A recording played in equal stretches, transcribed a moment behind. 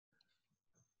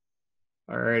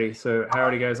Alrighty, so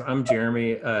howdy guys. I'm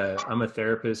Jeremy. I'm a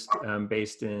therapist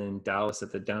based in Dallas at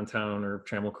the downtown or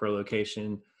Trammell Crow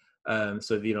location.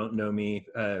 So if you don't know me,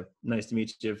 nice to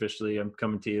meet you officially. I'm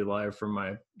coming to you live from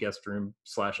my guest room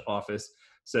slash office.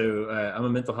 So I'm a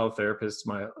mental health therapist.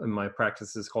 My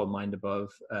practice is called Mind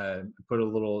Above. I put a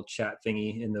little chat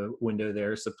thingy in the window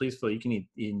there. So please feel you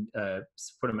can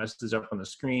put a message up on the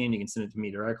screen. You can send it to me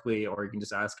directly, or you can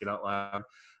just ask it out loud.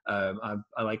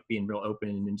 I like being real open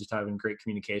and just having great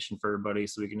communication for everybody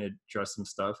so we can address some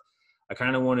stuff. I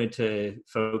kind of wanted to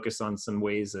focus on some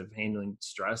ways of handling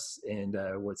stress and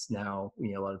what's now,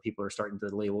 a lot of people are starting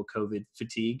to label COVID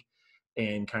fatigue,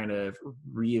 and kind of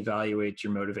reevaluate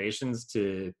your motivations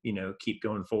to, keep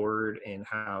going forward, and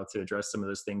how to address some of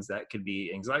those things that could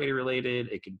be anxiety related.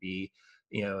 It could be,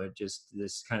 just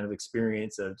this kind of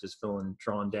experience of just feeling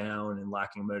drawn down and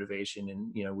lacking motivation.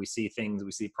 And, we see things,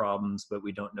 we see problems, but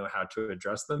we don't know how to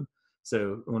address them.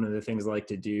 So one of the things I like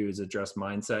to do is address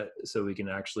mindset so we can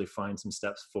actually find some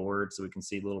steps forward, so we can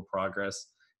see little progress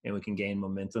and we can gain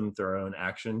momentum through our own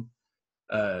action.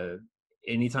 Uh,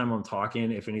 Anytime I'm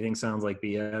talking, if anything sounds like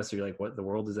BS or you're like, what the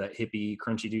world is that hippie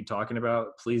crunchy dude talking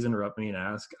about, please interrupt me and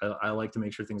ask. I like to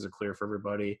make sure things are clear for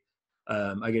everybody.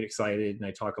 I get excited and I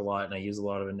talk a lot and I use a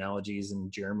lot of analogies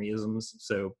and Jeremyisms.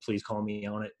 So please call me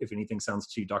on it. If anything sounds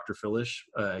too Dr. Philish,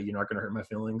 you're not going to hurt my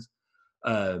feelings.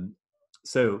 Um,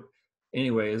 so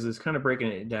anyway, as I was kind of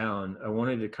breaking it down, I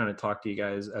wanted to kind of talk to you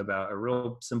guys about a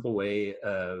real simple way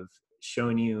of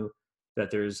showing you that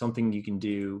there's something you can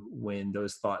do when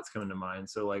those thoughts come into mind.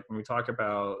 So like when we talk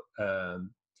about,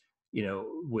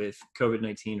 with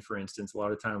COVID-19, for instance, a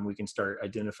lot of time we can start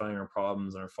identifying our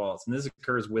problems and our faults. And this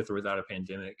occurs with or without a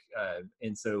pandemic.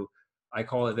 And so I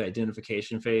call it the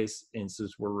identification phase. And so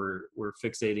it's where we're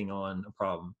fixating on a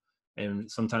problem.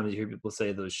 And sometimes you hear people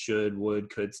say those should, would,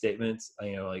 could statements,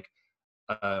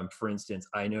 for instance,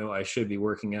 I know I should be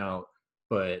working out,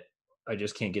 but I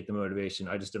just can't get the motivation.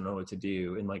 I just don't know what to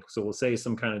do. And like, so we'll say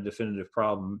some kind of definitive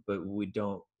problem, but we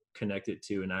don't connect it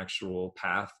to an actual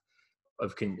path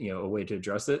of, a way to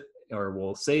address it. Or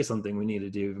we'll say something we need to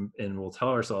do and we'll tell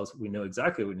ourselves we know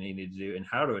exactly what we need to do and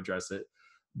how to address it.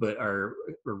 But our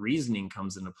reasoning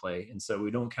comes into play. And so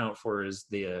we don't count for as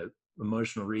the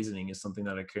emotional reasoning is something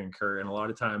that can occur. And a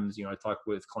lot of times, I talk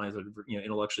with clients that are,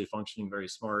 intellectually functioning, very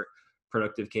smart,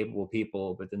 productive, capable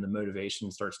people, but then the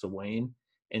motivation starts to wane.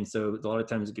 And so a lot of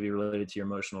times it can be related to your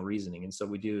emotional reasoning. And so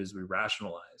what we do is we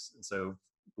rationalize. And so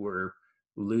we're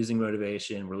losing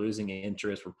motivation, we're losing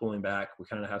interest, we're pulling back. We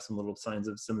kind of have some little signs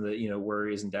of some of the,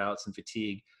 worries and doubts and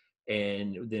fatigue.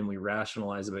 And then we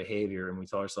rationalize the behavior and we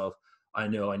tell ourselves, I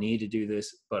know I need to do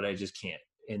this, but I just can't.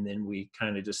 And then we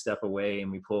kind of just step away and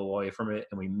we pull away from it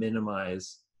and we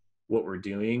minimize what we're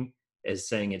doing as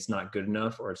saying it's not good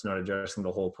enough or it's not addressing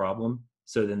the whole problem.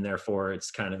 So then therefore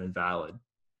it's kind of invalid.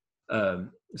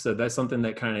 So that's something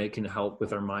that kind of can help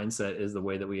with our mindset, is the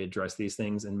way that we address these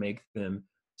things and make them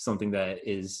something that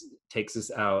takes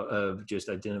us out of just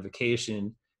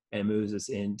identification and moves us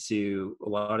into, a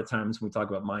lot of times when we talk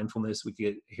about mindfulness, we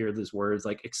could hear those words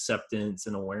like acceptance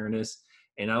and awareness.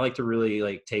 And I like to really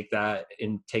like take that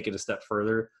and take it a step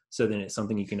further. So then it's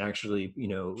something you can actually,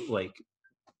 like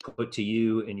put to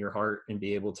you in your heart and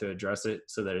be able to address it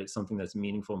so that it's something that's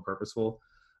meaningful and purposeful.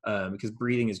 Because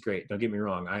breathing is great. Don't get me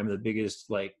wrong. I'm the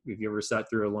biggest, like, if you ever sat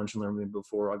through a lunch and learn with me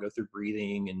before, I'll go through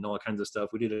breathing and all kinds of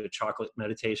stuff. We did a chocolate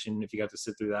meditation if you got to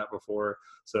sit through that before.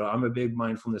 So I'm a big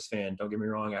mindfulness fan. Don't get me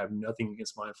wrong. I have nothing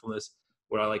against mindfulness.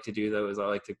 What I like to do though, is I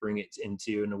like to bring it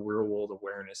into a real world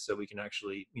awareness so we can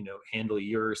actually, handle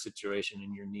your situation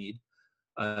and your need.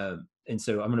 And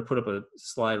so I'm going to put up a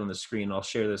slide on the screen. I'll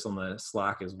share this on the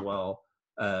Slack as well.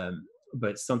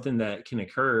 But something that can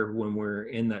occur when we're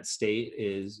in that state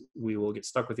is we will get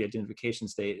stuck with the identification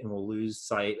state and we'll lose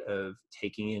sight of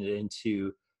taking it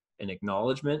into an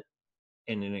acknowledgement,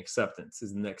 and an acceptance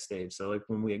is the next stage. So like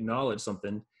when we acknowledge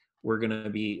something, we're going to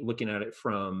be looking at it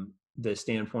from the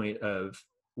standpoint of,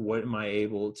 what am I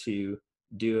able to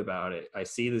do about it? I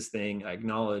see this thing, I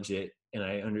acknowledge it, and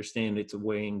I understand it's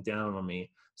weighing down on me.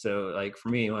 So like for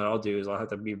me, what I'll do is I'll have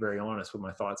to be very honest with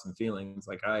my thoughts and feelings.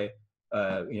 Like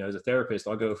as a therapist,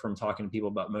 I'll go from talking to people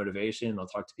about motivation. I'll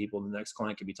talk to people. The next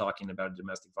client could be talking about a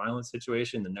domestic violence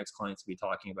situation. The next client could be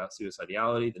talking about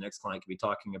suicidality. The next client could be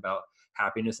talking about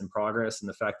happiness and progress and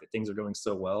the fact that things are going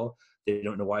so well, they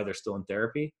don't know why they're still in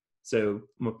therapy. So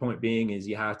my point being is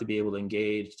you have to be able to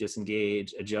engage,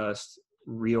 disengage, adjust,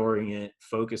 reorient,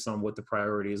 focus on what the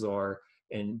priorities are,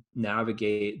 and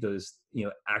navigate those,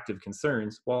 active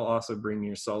concerns while also bringing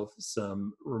yourself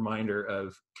some reminder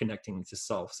of connecting to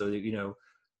self. So that,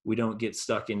 we don't get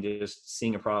stuck in just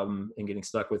seeing a problem and getting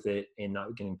stuck with it and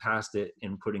not getting past it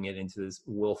and putting it into this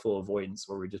willful avoidance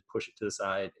where we just push it to the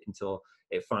side until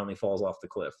it finally falls off the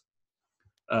cliff.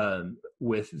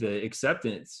 With the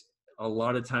acceptance, a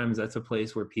lot of times that's a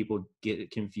place where people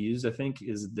get confused, I think,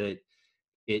 is that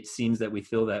it seems that we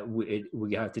feel that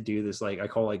we have to do this, like I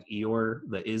call like Eeyore,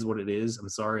 that is what it is. I'm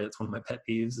sorry, that's one of my pet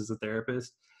peeves as a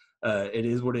therapist. It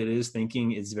is what it is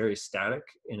thinking is very static,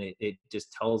 and it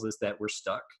just tells us that we're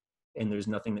stuck and there's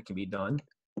nothing that can be done.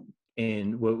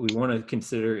 And what we want to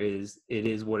consider is it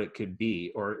is what it could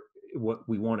be, or what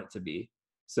we want it to be.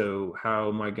 So how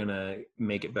am I going to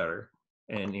make it better?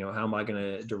 And, you know, how am I going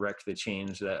to direct the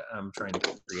change that I'm trying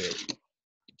to create?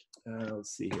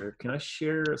 Let's see here. Can I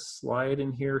share a slide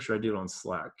in here? Or should I do it on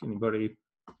Slack? Anybody?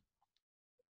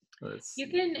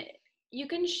 You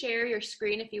can share your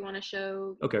screen if you want to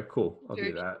show. Okay, cool. I'll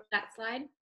do that. That slide.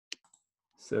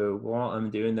 So while I'm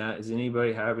doing that, does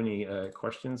anybody have any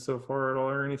questions so far at all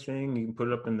or anything? You can put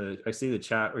it up in the, I see the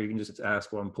chat, or you can just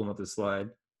ask while I'm pulling up the slide.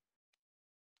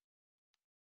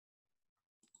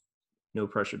 No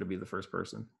pressure to be the first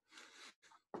person.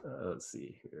 Let's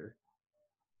see here.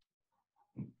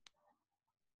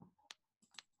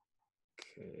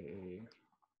 Okay.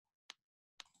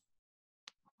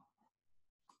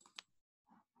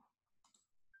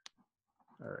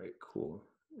 All right, cool.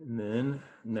 And then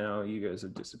now you guys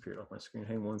have disappeared off my screen.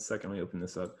 Hang on 1 second, let me open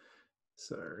this up.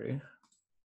 Sorry.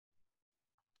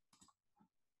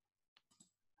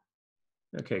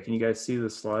 Okay, can you guys see the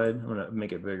slide? I'm gonna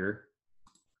make it bigger.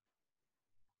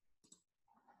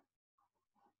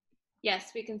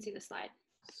 Yes, we can see the slide.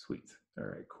 Sweet. All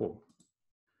right, cool.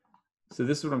 So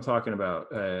this is what I'm talking about.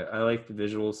 I like the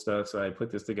visual stuff, so I put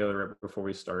this together right before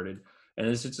we started. And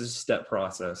it's just a step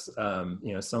process.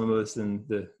 You know, some of us in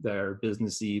that are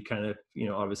businessy kind of, you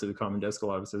know, obviously the Common Desk, a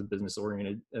lot of us has business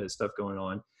oriented stuff going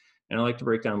on. And I like to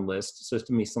break down lists. So it's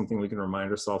to me something we can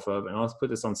remind ourselves of. And I'll put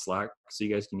this on Slack so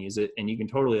you guys can use it. And you can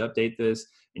totally update this,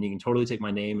 and you can totally take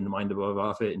my name and mind above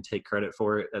off it and take credit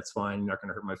for it. That's fine. You're not going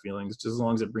to hurt my feelings. Just as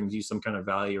long as it brings you some kind of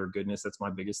value or goodness, that's my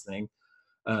biggest thing.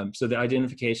 So the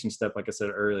identification step, like I said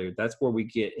earlier, that's where we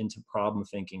get into problem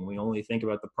thinking. We only think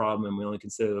about the problem, and we only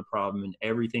consider the problem, and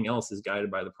everything else is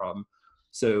guided by the problem.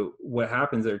 So what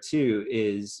happens there too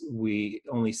is we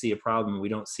only see a problem. We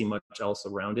don't see much else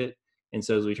around it. And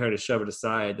so as we try to shove it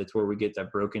aside, that's where we get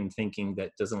that broken thinking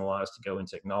that doesn't allow us to go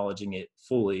into acknowledging it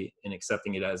fully and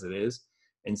accepting it as it is.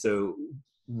 And so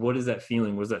what is that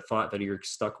feeling? What is that thought that you're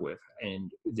stuck with?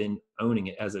 And then owning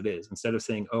it as it is. Instead of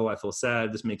saying, oh, I feel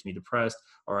sad, this makes me depressed,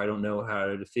 or I don't know how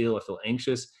to feel, I feel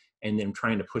anxious, and then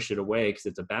trying to push it away because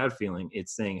it's a bad feeling.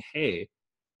 It's saying, hey,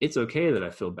 it's okay that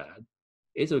I feel bad.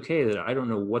 It's okay that I don't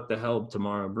know what the hell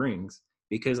tomorrow brings,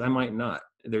 because I might not.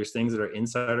 There's things that are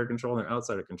inside our control and they're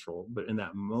outside of control. But in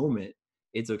that moment,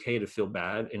 it's okay to feel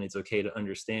bad, and it's okay to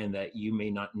understand that you may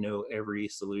not know every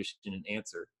solution and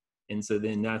answer. And so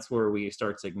then that's where we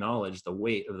start to acknowledge the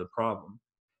weight of the problem,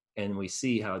 and we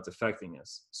see how it's affecting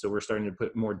us. So we're starting to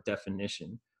put more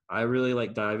definition. I really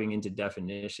like diving into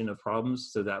definition of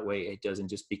problems, so that way it doesn't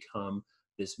just become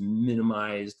this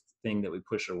minimized thing that we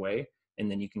push away, and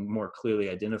then you can more clearly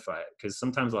identify it. Because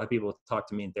sometimes a lot of people talk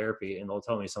to me in therapy and they'll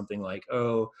tell me something like,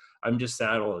 oh, I'm just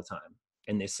sad all the time.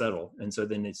 And they settle. And so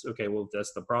then it's, okay, well,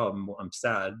 that's the problem. Well, I'm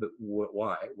sad, but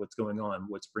why? What's going on?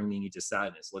 What's bringing you to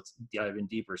sadness? Let's dive in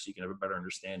deeper so you can have a better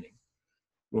understanding.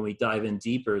 When we dive in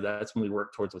deeper, that's when we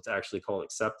work towards what's actually called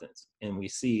acceptance. And we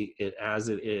see it as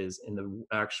it is in the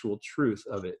actual truth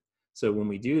of it. So when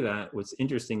we do that, what's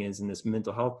interesting is in this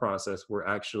mental health process, we're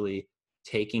actually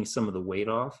taking some of the weight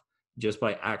off just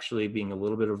by actually being a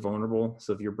little bit of vulnerable.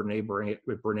 So if you're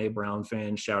Brene Brown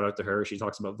fan, shout out to her. She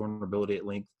talks about vulnerability at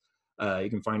length. You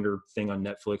can find her thing on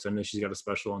Netflix. I know she's got a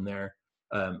special on there.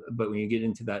 But when you get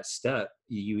into that step,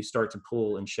 you start to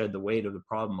pull and shed the weight of the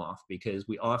problem off, because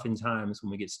we oftentimes,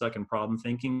 when we get stuck in problem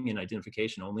thinking and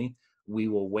identification only, we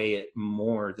will weigh it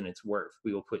more than it's worth.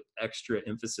 We will put extra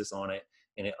emphasis on it,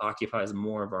 and it occupies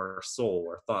more of our soul,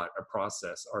 our thought, our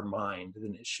process, our mind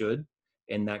than it should.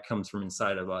 And that comes from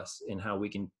inside of us, and how we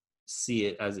can see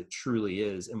it as it truly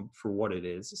is and for what it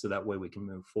is. So that way we can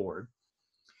move forward.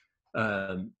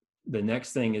 The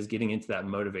next thing is getting into that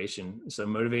motivation. So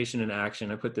motivation and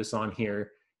action, I put this on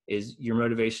here, is your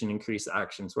motivation increase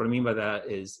action. So what I mean by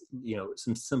that is, you know,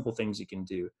 some simple things you can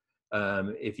do.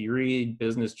 If you read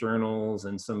business journals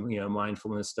and some, you know,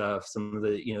 mindfulness stuff, some of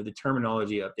the, you know, the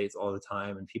terminology updates all the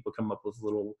time, and people come up with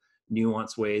little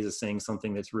nuanced ways of saying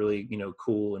something that's really, you know,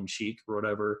 cool and chic or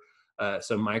whatever.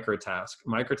 So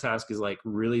microtask is like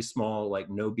really small, like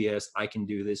no BS. I can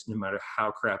do this no matter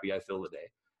how crappy I feel today.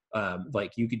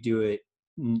 Like you could do it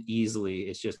easily.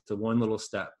 It's just the one little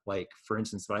step. Like for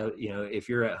instance, if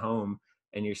you're at home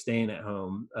and you're staying at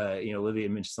home, Olivia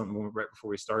mentioned something right before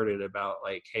we started about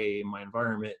like, hey, my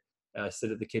environment,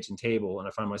 sit at the kitchen table, and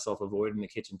I find myself avoiding the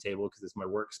kitchen table because it's my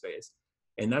workspace.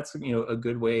 And that's, a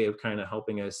good way of kind of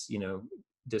helping us,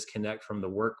 disconnect from the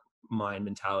work mind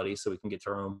mentality so we can get to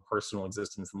our own personal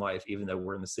existence in life, even though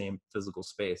we're in the same physical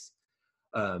space.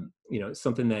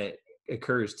 Something that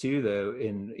occurs too, though,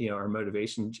 in, our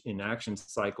motivation in action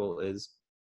cycle is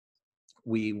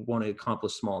we want to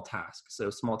accomplish small tasks. So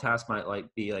small tasks might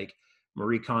be like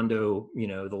Marie Kondo,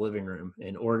 the living room,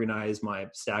 and organize my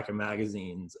stack of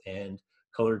magazines and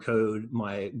color code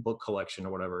my book collection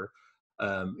or whatever.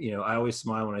 I always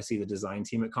smile when I see the design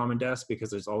team at Common Desk,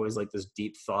 because there's always like this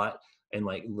deep thought and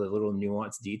like the little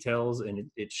nuanced details, and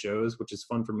it shows, which is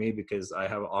fun for me because I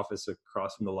have an office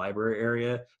across from the library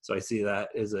area. So I see that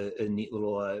as a neat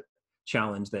little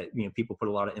challenge that, people put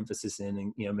a lot of emphasis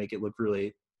in, and, make it look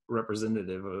really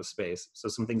representative of a space. So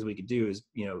some things we could do is,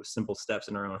 simple steps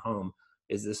in our own home.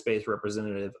 Is this space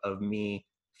representative of me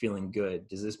feeling good?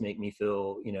 Does this make me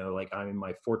feel, like I'm in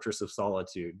my fortress of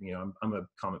solitude? I'm a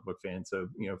comic book fan, so,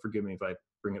 forgive me if I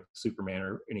bring up Superman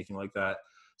or anything like that.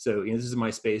 So, this is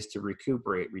my space to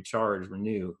recuperate, recharge,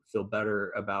 renew, feel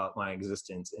better about my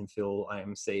existence, and feel I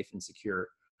am safe and secure.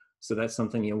 So that's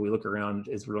something, we look around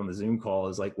as we're on the Zoom call,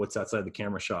 is like, what's outside the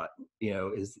camera shot?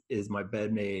 Is my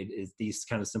bed made? Is these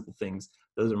kind of simple things?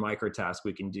 Those are micro tasks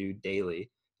we can do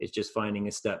daily. It's just finding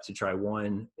a step to try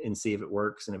one and see if it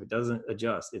works. And if it doesn't,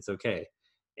 adjust. It's okay.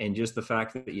 And just the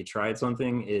fact that you tried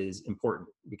something is important,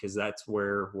 because that's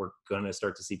where we're going to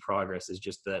start to see progress, is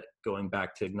just that going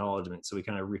back to acknowledgement. So we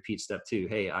kind of repeat step 2.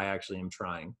 Hey, I actually am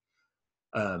trying.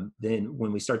 Then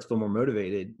when we start to feel more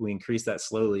motivated, we increase that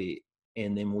slowly.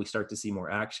 And then we start to see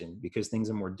more action, because things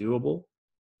are more doable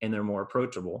and they're more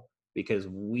approachable, because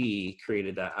we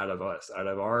created that out of us, out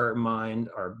of our mind,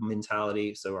 our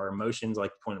mentality. So our emotions,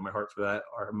 like the point of my heart for that,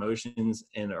 our emotions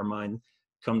and our mind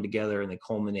come together and they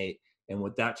culminate. And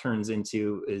what that turns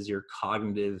into is your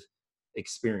cognitive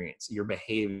experience, your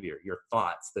behavior, your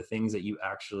thoughts, the things that you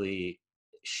actually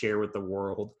share with the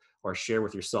world or share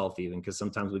with yourself, even, because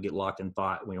sometimes we get locked in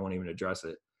thought and we won't even address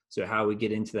it. So how we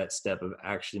get into that step of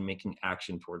actually making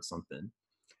action towards something.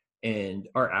 And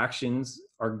our actions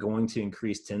are going to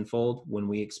increase tenfold when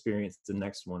we experience the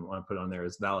next one. What I put on there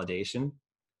is validation.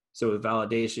 So with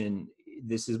validation,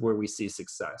 this is where we see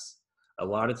success. A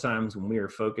lot of times when we are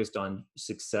focused on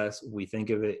success, we think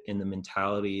of it in the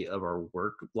mentality of our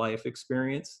work life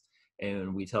experience.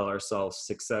 And we tell ourselves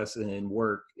success in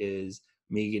work is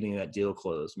me getting that deal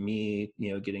closed, me,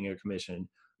 getting a commission,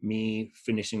 me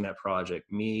finishing that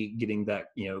project, me getting that,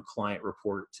 client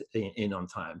report in on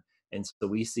time. And so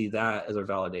we see that as our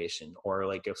validation. Or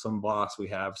like if some boss, we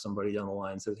have somebody down the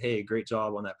line says, hey, great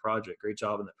job on that project, great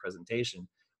job on that presentation,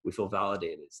 we feel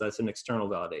validated. So that's an external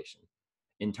validation.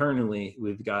 Internally,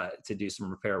 we've got to do some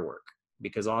repair work,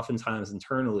 because oftentimes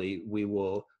internally we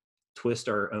will twist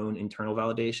our own internal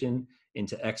validation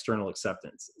into external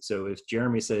acceptance. So if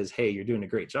Jeremy says, hey, you're doing a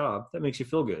great job, that makes you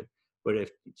feel good. But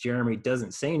if Jeremy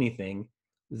doesn't say anything,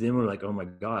 then we're like, oh my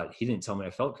God, he didn't tell me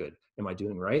I felt good. Am I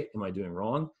doing right? Am I doing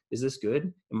wrong? Is this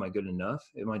good? Am I good enough?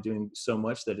 Am I doing so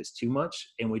much that it's too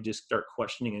much? And we just start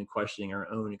questioning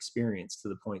our own experience to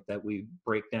the point that we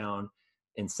break down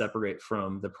and separate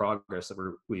from the progress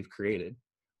that we've created.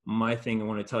 My thing I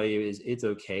want to tell you is it's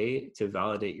okay to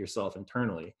validate yourself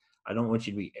internally. I don't want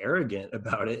you to be arrogant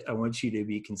about it. I want you to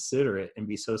be considerate and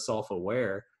be so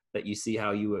self-aware that you see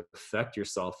how you affect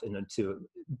yourself, and to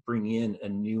bring in a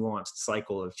nuanced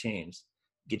cycle of change,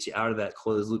 get you out of that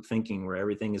closed loop thinking where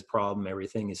everything is problem,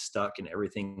 everything is stuck, and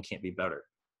everything can't be better.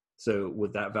 So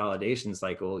with that validation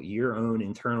cycle, your own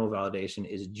internal validation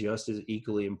is just as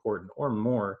equally important or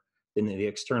more than the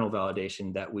external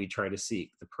validation that we try to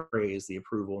seek, the praise, the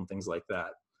approval, and things like that.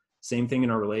 Same thing in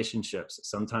our relationships.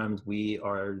 Sometimes we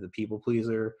are the people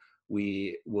pleaser.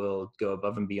 We will go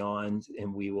above and beyond,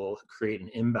 and we will create an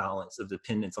imbalance of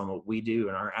dependence on what we do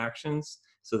and our actions.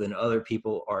 So then other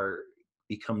people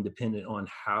become dependent on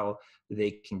how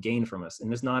they can gain from us.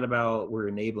 And it's not about we're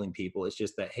enabling people. It's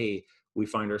just that, hey, we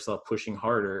find ourselves pushing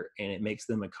harder and it makes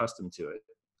them accustomed to it.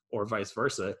 Or vice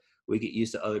versa. We get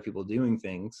used to other people doing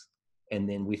things, and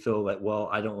then we feel that, well,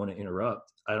 I don't want to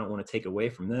interrupt. I don't want to take away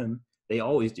from them. They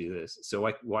always do this.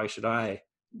 So why should I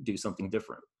do something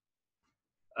different?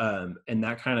 And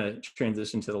that kind of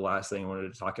transition to the last thing I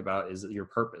wanted to talk about is your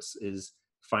purpose, is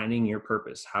finding your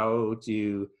purpose. How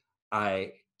do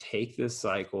I take this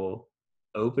cycle,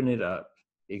 open it up,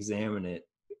 examine it,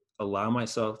 allow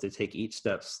myself to take each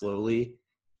step slowly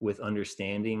with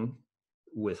understanding,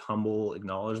 with humble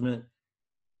acknowledgement,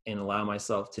 and allow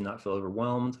myself to not feel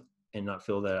overwhelmed and not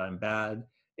feel that I'm bad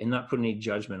and not put any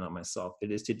judgment on myself.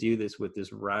 It is to do this with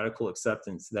this radical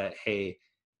acceptance that, hey,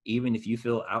 even if you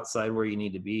feel outside where you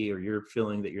need to be, or you're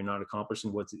feeling that you're not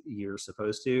accomplishing what you're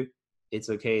supposed to, it's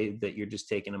okay that you're just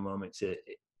taking a moment to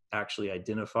actually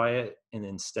identify it and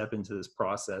then step into this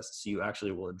process so you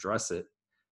actually will address it.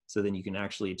 So then you can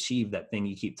actually achieve that thing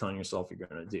you keep telling yourself you're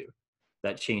going to do,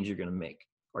 that change you're going to make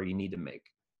or you need to make.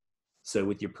 So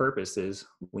with your purpose is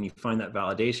when you find that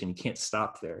validation, you can't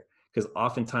stop there, because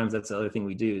oftentimes that's the other thing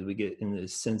we do is we get in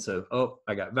this sense of, oh,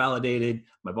 I got validated.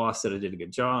 My boss said I did a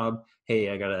good job. Hey,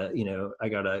 I got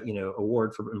a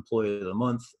award for employee of the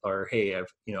month, or, hey,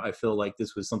 I feel like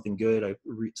this was something good. I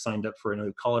signed up for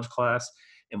another college class,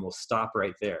 and we'll stop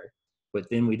right there. But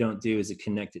then we don't do is it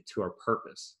connect it to our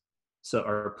purpose. So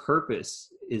our purpose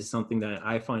is something that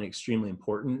I find extremely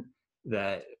important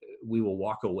that we will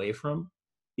walk away from,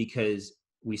 because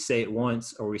we say it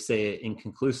once or we say it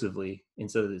inconclusively. And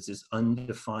so there's this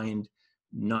undefined,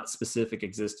 not specific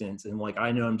existence. And like,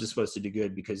 I know I'm just supposed to do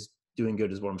good because doing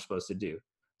good is what I'm supposed to do.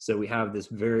 So we have this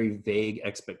very vague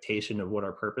expectation of what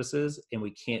our purpose is, and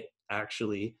we can't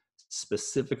actually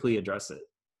specifically address it.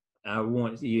 I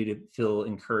want you to feel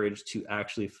encouraged to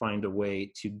actually find a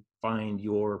way to find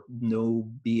your no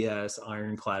BS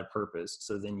ironclad purpose.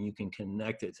 So then you can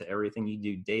connect it to everything you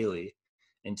do daily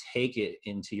and take it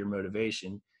into your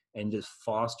motivation and just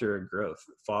foster a growth,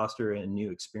 foster a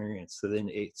new experience. So then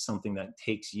it's something that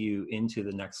takes you into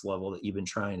the next level that you've been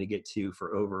trying to get to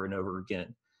for over and over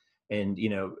again. And,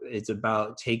 it's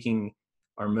about taking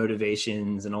our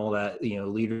motivations and all that,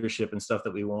 leadership and stuff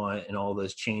that we want and all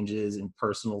those changes and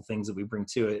personal things that we bring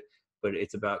to it. But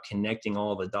it's about connecting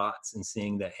all the dots and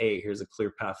seeing that, hey, here's a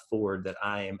clear path forward that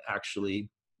I am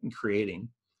actually creating.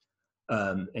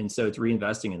 And so it's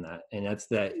reinvesting in that. And that's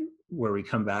where we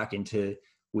come back into,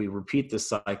 we repeat this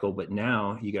cycle, but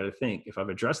now you got to think, if I've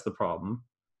addressed the problem,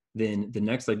 then the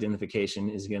next identification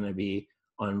is going to be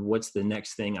on what's the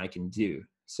next thing I can do.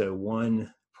 So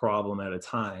one problem at a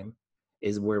time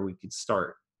is where we could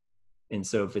start. And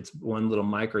so if it's one little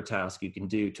micro task you can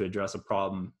do to address a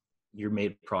problem, you're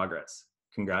made progress.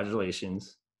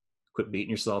 Congratulations. Quit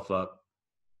beating yourself up,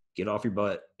 get off your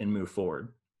butt and move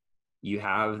forward. You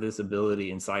have this ability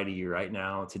inside of you right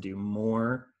now to do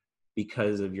more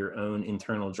because of your own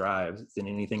internal drives than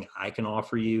anything I can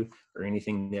offer you or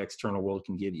anything the external world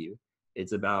can give you.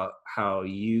 It's about how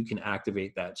you can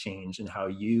activate that change and how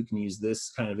you can use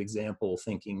this kind of example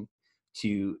thinking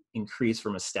to increase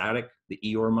from a static, the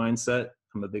Eeyore mindset.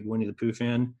 I'm a big Winnie the Pooh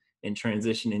fan, and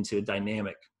transition into a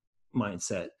dynamic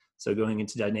mindset. So going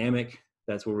into dynamic,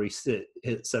 that's where we set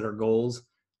our goals.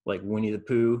 Like Winnie the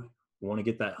Pooh, want to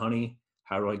get that honey.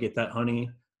 How do I get that honey?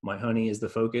 My honey is the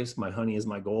focus. My honey is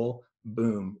my goal.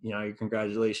 Boom.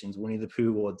 Congratulations. Winnie the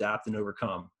Pooh will adapt and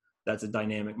overcome. That's a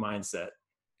dynamic mindset.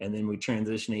 And then we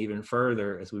transition even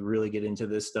further as we really get into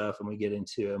this stuff and we get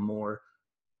into a more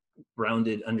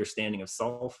rounded understanding of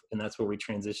self. And that's where we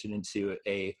transition into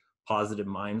a positive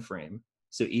mind frame.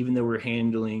 So even though we're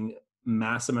handling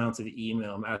mass amounts of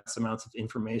email, mass amounts of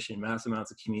information, mass amounts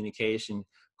of communication,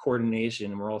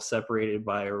 coordination, and we're all separated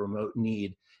by a remote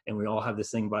need, and we all have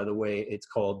this thing, by the way, it's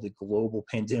called the global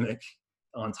pandemic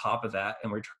on top of that,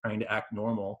 and we're trying to act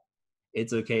normal.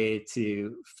 It's okay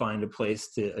to find a place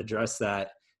to address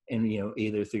that, and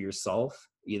either through yourself,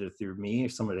 either through me or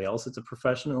somebody else that's a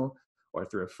professional, or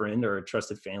through a friend or a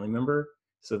trusted family member.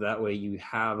 So that way you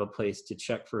have a place to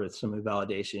check for some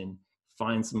validation,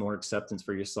 find some more acceptance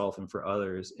for yourself and for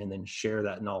others, and then share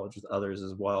that knowledge with others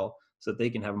as well, so that they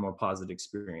can have a more positive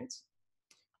experience.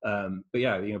 But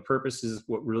yeah, purpose is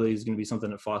what really is going to be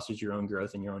something that fosters your own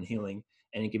growth and your own healing.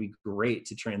 And it can be great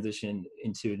to transition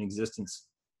into an existence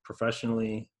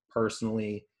professionally,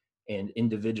 personally, and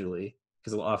individually,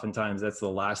 because oftentimes that's the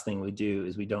last thing we do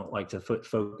is we don't like to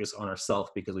focus on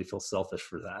ourselves because we feel selfish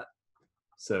for that.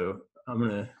 So I'm going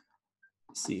to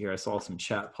see here. I saw some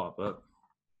chat pop up.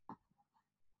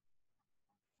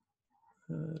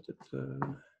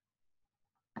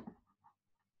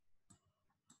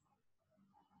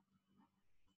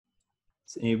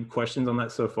 So any questions on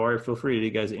that so far? Feel free to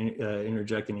you guys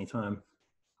interject anytime.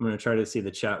 I'm going to try to see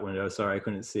the chat window. Sorry, I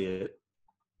couldn't see it.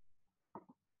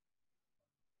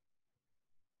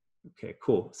 Okay,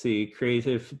 cool. See,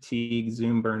 creative fatigue,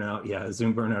 Zoom burnout. Yeah,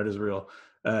 Zoom burnout is real.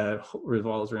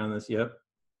 Revolves around this. Yep.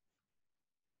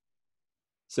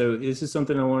 So this is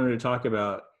something I wanted to talk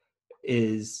about,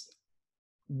 is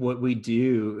what we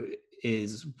do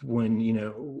is when,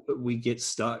 we get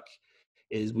stuck,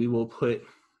 is we will put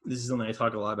this is something I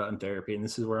talk a lot about in therapy, and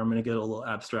this is where I'm going to get a little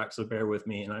abstract, so bear with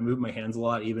me. And I move my hands a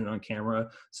lot, even on camera.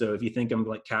 So if you think I'm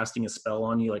like casting a spell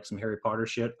on you, like some Harry Potter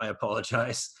shit, I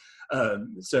apologize.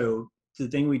 So the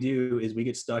thing we do is we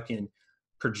get stuck in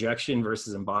projection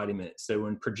versus embodiment. So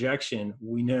in projection,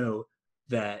 we know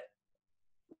that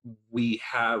we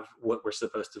have what we're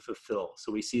supposed to fulfill.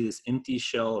 So we see this empty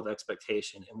shell of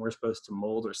expectation, and we're supposed to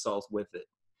mold ourselves with it.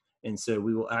 And so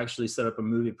we will actually set up a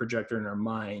movie projector in our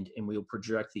mind, and we will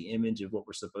project the image of what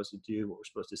we're supposed to do, what we're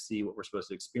supposed to see, what we're supposed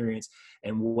to experience,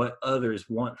 and what others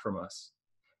want from us.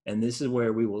 And this is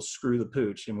where we will screw the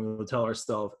pooch, and we will tell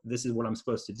ourselves, this is what I'm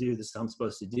supposed to do. This is how I'm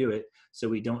supposed to do it. So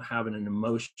we don't have an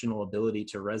emotional ability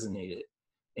to resonate it.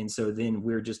 And so then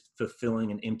we're just fulfilling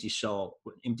an empty shell,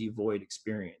 an empty void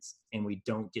experience. And we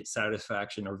don't get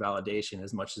satisfaction or validation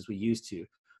as much as we used to.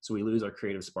 So we lose our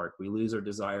creative spark. We lose our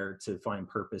desire to find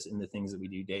purpose in the things that we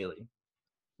do daily.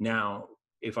 Now,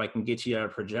 if I can get you out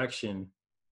of projection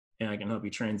and I can help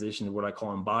you transition to what I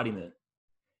call embodiment.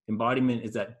 Embodiment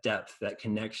is that depth, that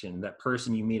connection, that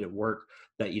person you meet at work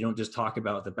that you don't just talk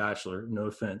about The Bachelor, no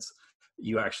offense.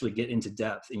 You actually get into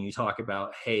depth and you talk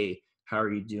about, hey, how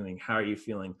are you doing? How are you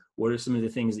feeling? What are some of the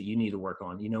things that you need to work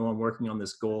on? You know, I'm working on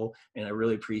this goal, and I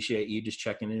really appreciate you just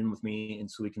checking in with me,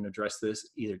 and so we can address this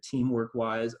either teamwork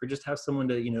wise or just have someone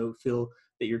to, you know, feel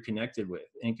that you're connected with.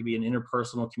 And it can be an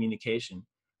interpersonal communication.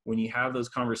 When you have those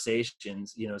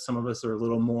conversations, you know, some of us are a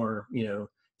little more, you know,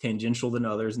 tangential than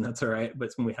others, and that's all right.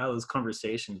 But when we have those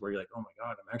conversations where you're like, oh my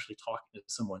God, I'm actually talking to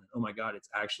someone. Oh my God, it's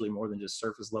actually more than just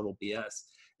surface level BS.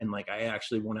 And like, I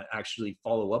actually want to actually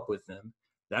follow up with them.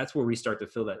 That's where we start to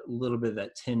feel that little bit of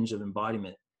that tinge of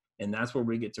embodiment. And that's where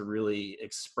we get to really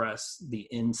express the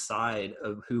inside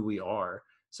of who we are.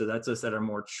 So that's us at our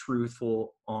more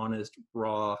truthful, honest,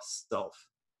 raw self.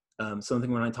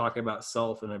 Something when I talk about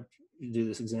self, and I do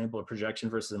this example of projection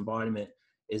versus embodiment,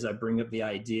 is I bring up the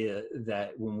idea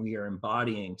that when we are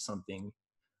embodying something,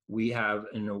 we have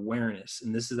an awareness.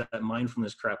 And this is that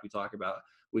mindfulness crap we talk about.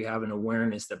 We have an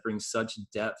awareness that brings such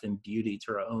depth and beauty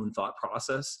to our own thought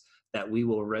process that we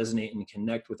will resonate and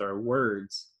connect with our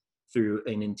words through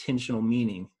an intentional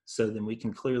meaning. So then we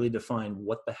can clearly define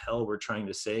what the hell we're trying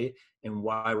to say and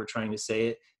why we're trying to say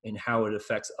it and how it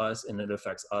affects us and it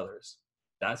affects others.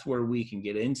 That's where we can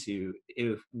get into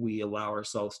if we allow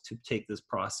ourselves to take this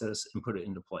process and put it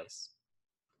into place.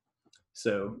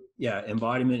 So yeah,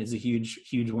 embodiment is a huge,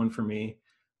 huge one for me.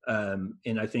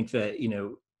 And I think that, you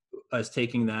know, us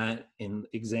taking that and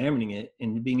examining it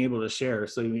and being able to share.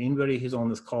 So anybody who's on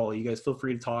this call, you guys feel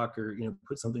free to talk or, you know,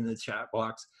 put something in the chat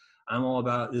box. I'm all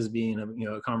about this being a, you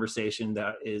know, a conversation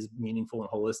that is meaningful and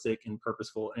holistic and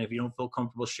purposeful. And if you don't feel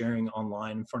comfortable sharing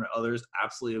online in front of others,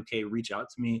 absolutely okay. Reach out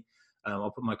to me.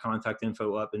 I'll put my contact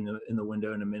info up in the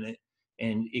window in a minute.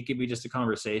 And it could be just a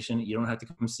conversation. You don't have to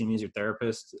come see me as your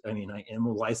therapist. I mean, I am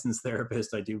a licensed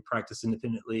therapist. I do practice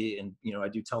independently, and, you know, I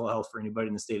do telehealth for anybody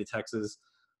in the state of Texas.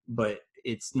 But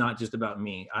it's not just about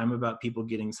me. I'm about people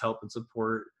getting help and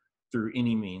support through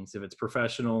any means, if it's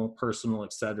professional, personal,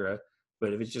 etc.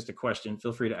 But if it's just a question,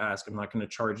 feel free to ask. I'm not going to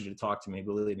charge you to talk to me.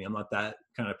 Believe me, I'm not that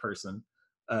kind of person.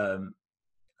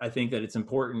 I think that it's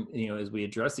important, you know, as we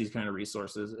address these kind of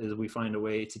resources, is we find a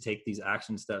way to take these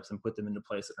action steps and put them into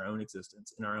place in our own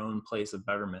existence, in our own place of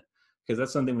betterment. Because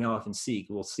that's something we often seek.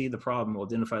 We'll see the problem, we'll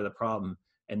identify the problem,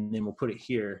 and then we'll put it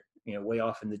here. You know, way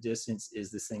off in the distance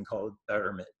is this thing called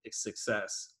betterment,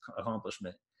 success,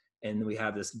 accomplishment. And we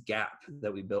have this gap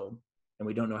that we build, and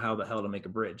we don't know how the hell to make a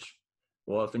bridge.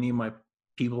 Well, if any of my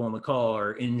people on the call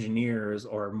are engineers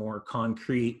or more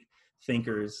concrete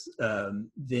thinkers,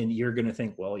 then you're going to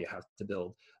think, well, you have to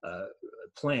build a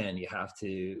plan, you have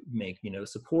to make, you know,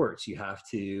 supports, you have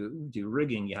to do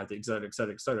rigging, you have to, et cetera, et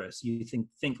cetera, et cetera. So you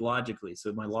think logically.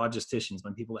 So my logisticians,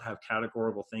 my people that have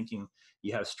categorical thinking,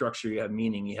 you have structure, you have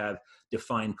meaning, you have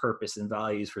defined purpose and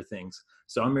values for things.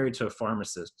 So I'm married to a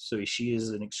pharmacist. So she is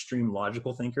an extreme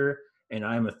logical thinker, and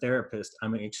I'm a therapist.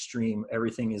 I'm an extreme,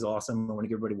 everything is awesome. I want to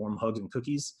give everybody warm hugs and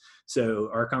cookies. So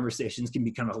our conversations can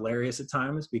be kind of hilarious at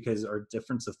times because our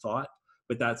difference of thought,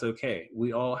 but that's okay.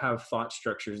 We all have thought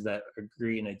structures that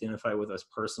agree and identify with us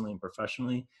personally and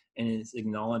professionally, and it's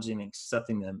acknowledging and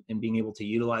accepting them and being able to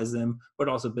utilize them, but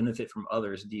also benefit from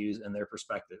others' views and their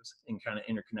perspectives and kind of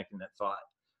interconnecting that thought.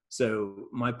 So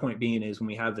my point being is when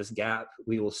we have this gap,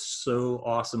 we will so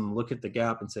awesome look at the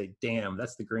gap and say, damn,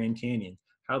 that's the Grand Canyon.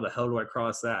 How the hell do I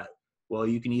cross that? Well,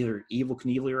 you can either Evel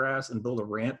Knievel your ass and build a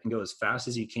ramp and go as fast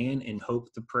as you can and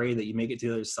hope to pray that you make it to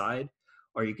the other side,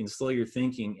 or you can slow your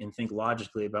thinking and think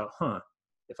logically about,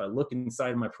 if I look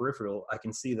inside my peripheral, I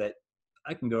can see that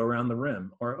I can go around the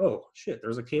rim, or, oh shit,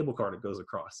 there's a cable car that goes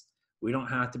across. We don't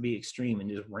have to be extreme and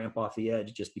just ramp off the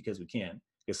edge just because we can,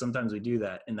 because sometimes we do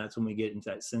that. And that's when we get into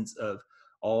that sense of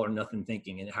all or nothing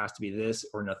thinking, and it has to be this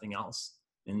or nothing else.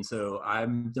 And so I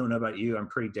don't know about you, I'm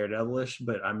pretty daredevilish,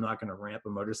 but I'm not going to ramp a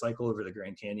motorcycle over the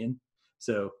Grand Canyon.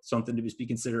 So something to be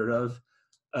considerate of.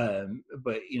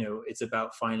 But it's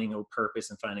about finding a purpose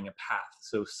and finding a path.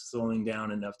 So slowing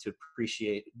down enough to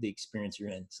appreciate the experience you're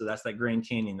in. So that's that Grand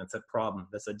Canyon. That's that problem.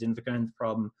 That's identifying the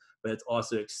problem, but it's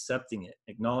also accepting it,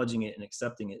 acknowledging it and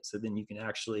accepting it. So then you can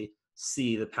actually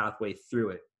see the pathway through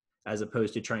it as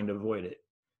opposed to trying to avoid it.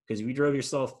 Because if you drove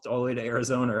yourself all the way to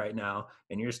Arizona right now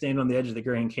and you're standing on the edge of the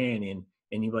Grand Canyon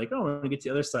and you're like, oh, I want to get to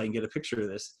the other side and get a picture of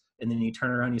this. And then you turn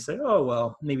around and you say, oh,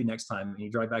 well, maybe next time. And you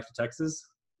drive back to Texas.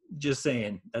 Just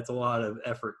saying, that's a lot of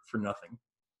effort for nothing.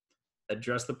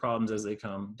 Address the problems as they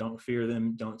come. Don't fear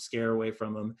them. Don't scare away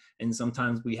from them. And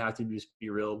sometimes we have to just be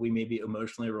real. We may be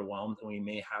emotionally overwhelmed and we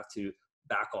may have to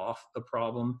back off a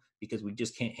problem because we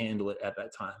just can't handle it at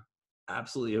that time.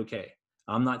 Absolutely okay.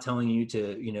 I'm not telling you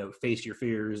to, face your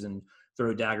fears and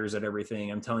throw daggers at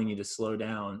everything. I'm telling you to slow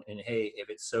down. And hey, if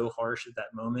it's so harsh at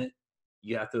that moment,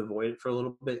 you have to avoid it for a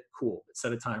little bit. Cool. But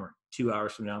set a timer. 2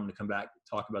 hours from now, I'm going to come back,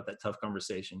 talk about that tough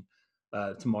conversation.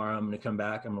 Tomorrow, I'm going to come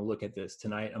back. I'm going to look at this.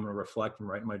 Tonight, I'm going to reflect and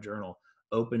write my journal.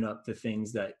 Open up the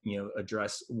things that,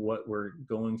 address what we're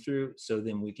going through. So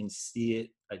then we can see it,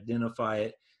 identify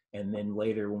it. And then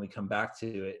later, when we come back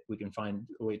to it, we can find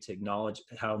a way to acknowledge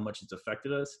how much it's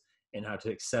affected us and how to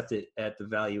accept it at the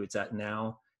value it's at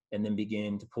now, and then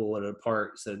begin to pull it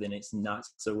apart so then it's not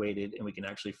so weighted and we can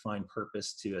actually find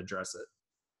purpose to address it.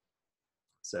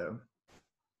 So,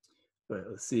 but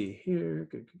let's see here.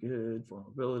 Good.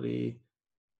 Vulnerability.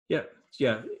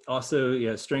 Yeah.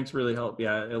 Also, strengths really help.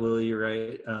 Yeah, Lily, you're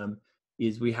right.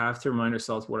 Is we have to remind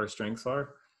ourselves what our strengths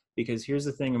are. Because here's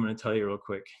the thing I'm going to tell you real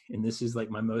quick. And this is like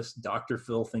my most Dr.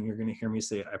 Phil thing you're going to hear me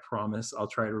say. I promise I'll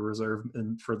try to reserve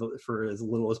for as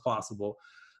little as possible.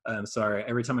 Sorry.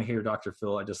 Every time I hear Dr.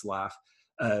 Phil, I just laugh.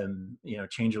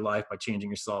 Change your life by changing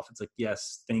yourself. It's like,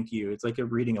 yes, thank you. It's like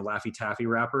reading a Laffy Taffy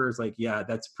rapper. It's like, yeah,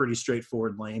 that's pretty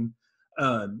straightforward, lame.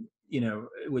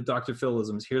 With Dr.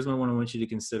 Philisms, here's what I want you to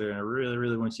consider. And I really,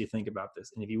 really want you to think about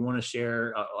this. And if you want to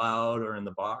share out loud or in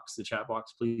the box, the chat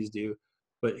box, please do.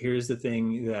 But here's the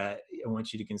thing that I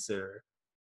want you to consider.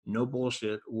 No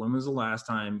bullshit. When was the last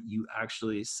time you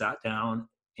actually sat down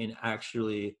and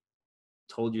actually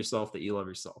told yourself that you love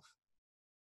yourself?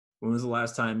 When was the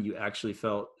last time you actually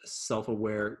felt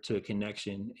self-aware to a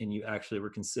connection and you actually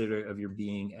were considerate of your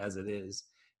being as it is,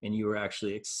 and you were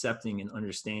actually accepting and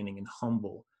understanding and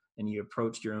humble, and you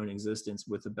approached your own existence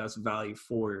with the best value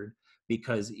forward?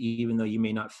 Because even though you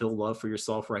may not feel love for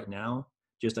yourself right now,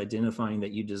 just identifying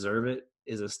that you deserve it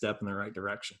is a step in the right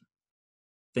direction.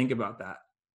 Think about that.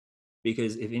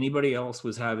 Because if anybody else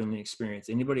was having an experience,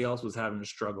 anybody else was having a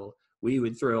struggle, we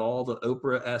would throw all the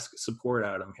Oprah-esque support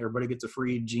at them. Everybody gets a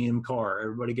free GM car.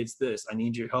 Everybody gets this. I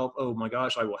need your help. Oh my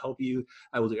gosh, I will help you.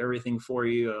 I will do everything for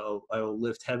you. I will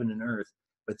lift heaven and earth.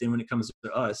 But then when it comes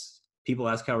to us, people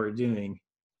ask how we're doing.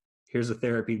 Here's a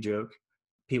therapy joke.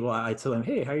 I tell them,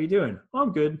 hey, how are you doing? Oh,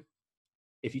 I'm good.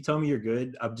 If you tell me you're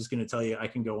good, I'm just going to tell you I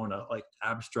can go on a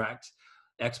abstract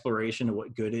exploration of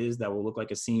what good is that will look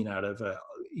like a scene out of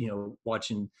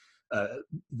watching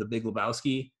The Big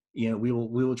Lebowski. We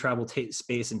will travel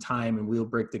space and time, and we'll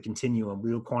break the continuum.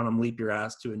 We will quantum leap your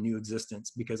ass to a new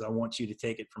existence, because I want you to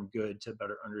take it from good to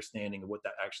better understanding of what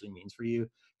that actually means for you,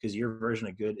 because your version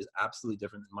of good is absolutely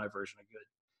different than my version of good.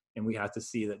 And we have to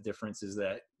see that difference is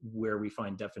that where we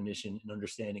find definition and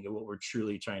understanding of what we're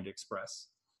truly trying to express.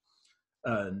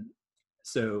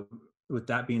 So with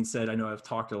that being said, I know I've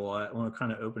talked a lot. I want to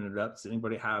kind of open it up. Does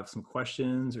anybody have some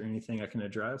questions or anything I can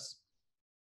address?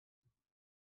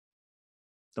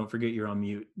 Don't forget you're on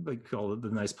mute, like all the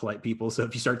nice, polite people. So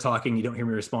if you start talking, you don't hear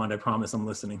me respond, I promise I'm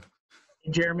listening.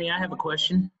 Jeremy, I have a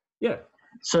question. Yeah.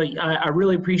 So I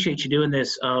really appreciate you doing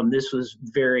this. This was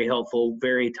very helpful,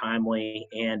 very timely,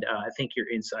 and I think your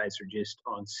insights are just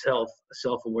on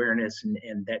self-awareness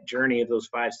and that journey of those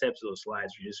 5 steps of those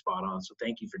slides are just spot on. So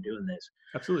thank you for doing this.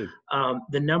 Absolutely.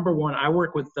 The number one, I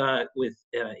work with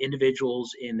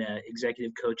individuals in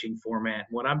executive coaching format.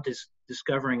 What I'm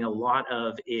discovering a lot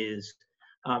of is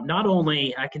not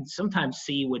only I can sometimes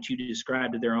see what you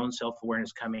described of their own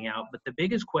self-awareness coming out, but the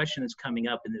biggest question that's coming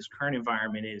up in this current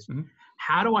environment is,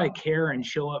 how do I care and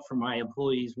show up for my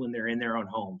employees when they're in their own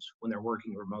homes, when they're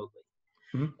working remotely?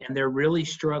 And they're really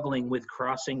struggling with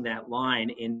crossing that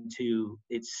line into,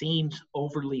 it seems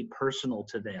overly personal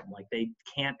to them. Like they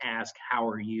can't ask, how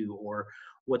are you, or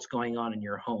what's going on in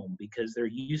your home, because they're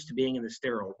used to being in the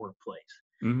sterile workplace.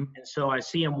 Hmm. And so I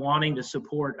see them wanting to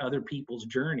support other people's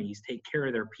journeys, take care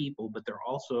of their people, but they're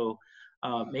also,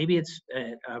 maybe it's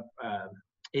a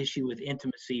issue with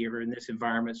intimacy or in this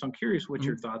environment. So I'm curious what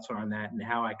your thoughts are on that and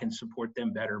how I can support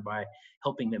them better by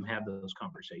helping them have those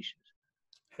conversations.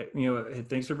 Hey, hey,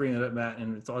 thanks for bringing that up, Matt.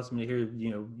 And it's awesome to hear,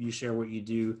 you share what you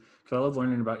do. Cause I love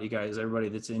learning about you guys, everybody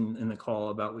that's in the call,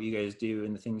 about what you guys do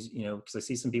and the things, cause I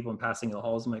see some people in passing in the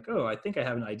halls. I'm like, oh, I think I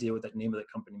have an idea what that name of that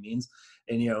company means.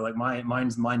 And, like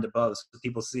mine's Mind Above. So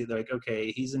people see it, they're like,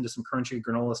 okay, he's into some crunchy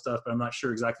granola stuff, but I'm not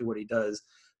sure exactly what he does.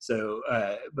 So,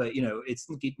 but it's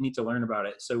neat to learn about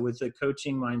it. So with the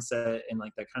coaching mindset and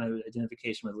like that kind of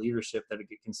identification with leadership that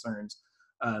get concerns,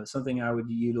 something I would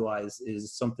utilize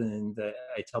is something that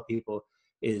I tell people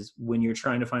is when you're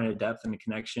trying to find a depth and a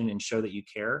connection and show that you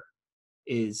care,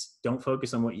 is don't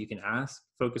focus on what you can ask,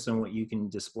 focus on what you can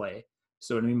display.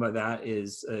 So what I mean by that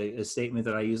is a statement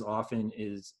that I use often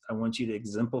is, I want you to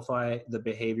exemplify the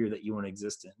behavior that you want to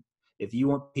exist in. If you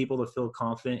want people to feel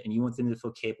confident and you want them to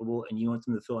feel capable and you want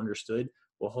them to feel understood,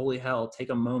 well, holy hell, take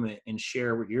a moment and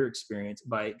share what your experience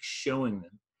by showing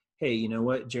them, hey, you know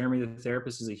what? Jeremy, the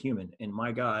therapist, is a human. And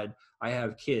my God, I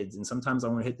have kids. And sometimes I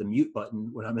want to hit the mute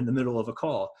button when I'm in the middle of a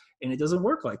call. And it doesn't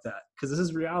work like that because this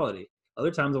is reality.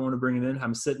 Other times I want to bring them in, have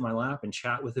them sit in my lap and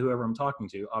chat with whoever I'm talking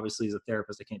to. Obviously, as a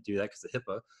therapist, I can't do that because of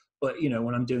HIPAA. But,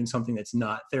 when I'm doing something that's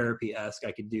not therapy-esque,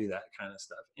 I could do that kind of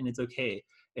stuff. And it's okay.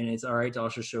 And it's all right to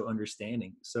also show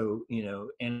understanding. So,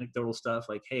 anecdotal stuff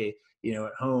like, hey,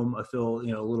 at home, I feel, a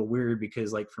little weird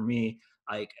because, like, for me,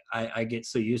 like I get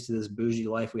so used to this bougie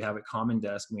life we have at Common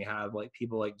Desk, and we have like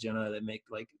people like Jenna that make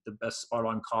like the best spot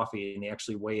on coffee, and they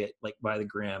actually weigh it like by the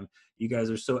gram. You guys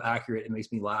are so accurate, it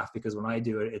makes me laugh because when I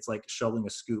do it, it's like shoveling a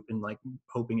scoop and like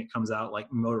hoping it comes out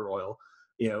like motor oil.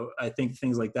 I think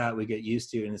things like that we get used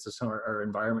to, and it's just our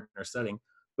environment and our setting.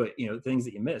 But things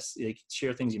that you miss, like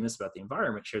share things you miss about the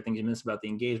environment, share things you miss about the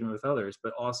engagement with others,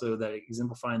 but also that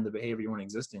exemplifying the behavior you want to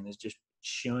exist in is just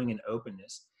showing an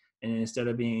openness. And instead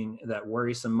of being that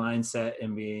worrisome mindset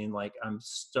and being like, I'm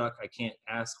stuck, I can't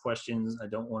ask questions, I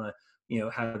don't want to,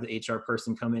 have the HR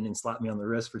person come in and slap me on the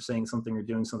wrist for saying something or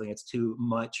doing something that's too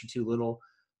much or too little,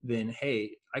 then,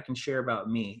 hey, I can share about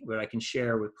me, but I can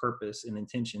share with purpose and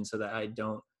intention so that I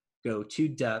don't go too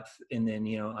depth. And then,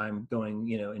 I'm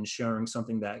going, and sharing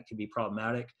something that could be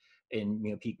problematic and,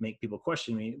 make people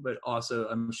question me, but also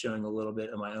I'm showing a little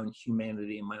bit of my own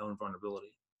humanity and my own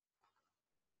vulnerability.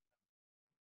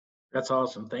 That's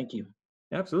awesome. Thank you.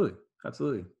 Absolutely.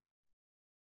 Absolutely.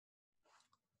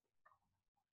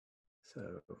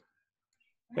 So,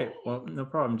 hey, well, no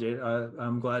problem, Jade.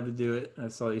 I'm glad to do it. I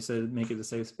saw you said make it a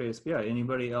safe space. But yeah,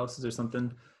 anybody else? Is there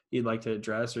something you'd like to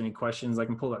address or any questions? I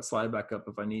can pull that slide back up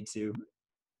if I need to.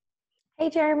 Hey,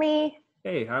 Jeremy.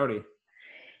 Hey, howdy.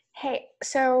 Hey,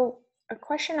 so a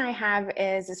question I have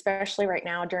is, especially right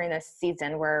now during this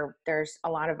season where there's a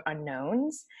lot of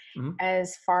unknowns,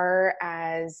 as far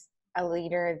as a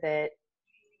leader that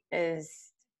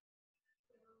is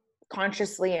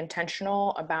consciously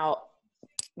intentional about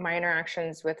my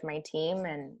interactions with my team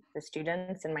and the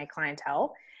students and my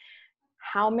clientele,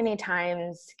 how many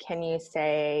times can you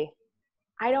say,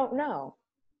 I don't know,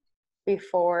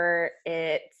 before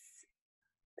it's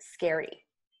scary?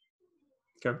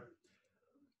 Okay.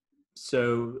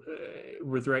 So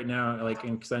with right now, like,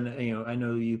 and because I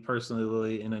know you personally,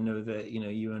 Lily, and I know that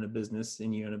you own a business,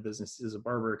 and you own a business as a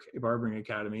barbering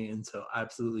academy, and so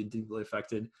absolutely deeply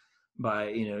affected by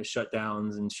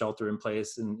shutdowns and shelter in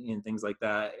place and things like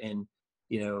that. And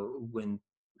when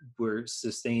we're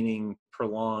sustaining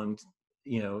prolonged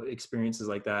experiences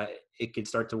like that, it could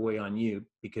start to weigh on you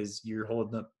because you're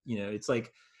holding up. It's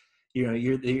like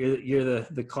you're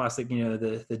the classic,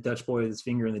 the Dutch boy with his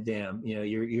finger in the dam.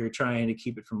 You're trying to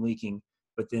keep it from leaking,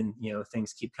 but then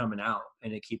things keep coming out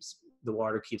and the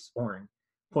water keeps pouring.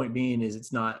 Point being is,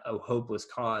 it's not a hopeless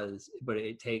cause, but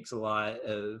it takes a lot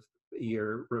of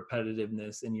your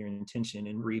repetitiveness and your intention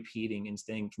and repeating and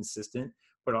staying consistent.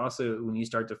 But also when you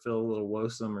start to feel a little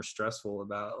woesome or stressful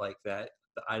about like that,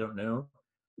 I don't know,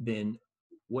 then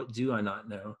what do I not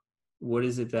know? What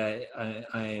is it that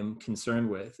I am concerned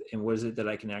with, and what is it that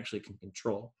I can actually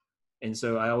control? And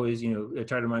so I always, I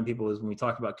try to remind people is when we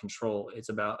talk about control, it's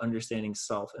about understanding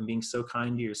self and being so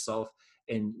kind to yourself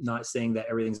and not saying that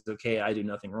everything's okay. I do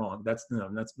nothing wrong. That's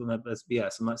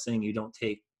BS. I'm not saying you don't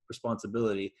take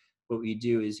responsibility. What you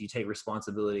do is you take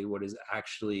responsibility, what is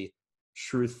actually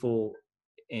truthful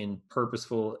and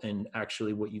purposeful and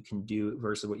actually what you can do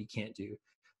versus what you can't do.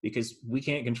 Because we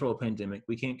can't control a pandemic.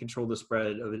 We can't control the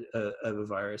spread of a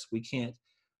virus. We can't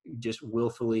just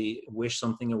willfully wish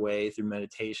something away through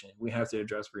meditation. We have to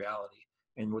address reality.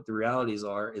 And what the realities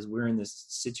are is we're in this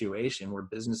situation where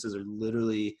businesses are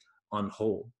literally on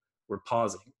hold. We're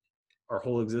pausing. Our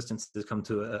whole existence has come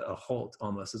to a halt,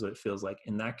 almost, is what it feels like.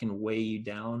 And that can weigh you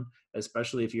down,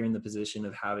 especially if you're in the position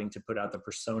of having to put out the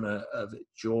persona of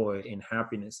joy and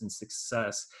happiness and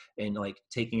success, and like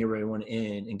taking everyone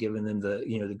in and giving them the,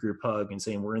 you know, the group hug and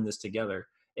saying, we're in this together.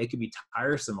 It could be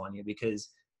tiresome on you, because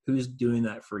who's doing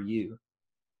that for you?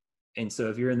 And so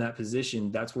if you're in that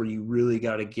position, that's where you really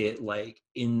got to get like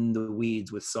in the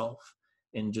weeds with self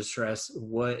and just stress,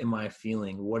 what am I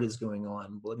feeling? What is going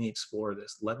on? Let me explore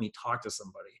this. Let me talk to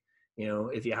somebody. You know,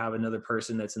 if you have another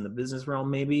person that's in the business realm,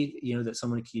 maybe, you know, that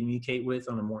someone to communicate with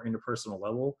on a more interpersonal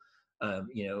level.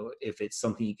 You know, if it's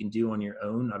something you can do on your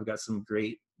own, I've got some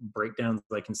great breakdowns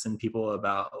I can send people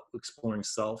about exploring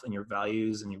self and your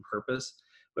values and your purpose.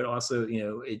 But also, you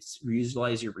know, it's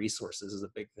utilize your resources is a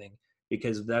big thing,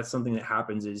 because that's something that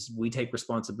happens is we take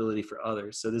responsibility for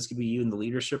others. So this could be you in the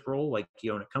leadership role, like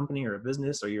you own a company or a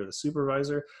business, or you're the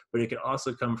supervisor, but it could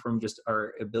also come from just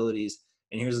our abilities.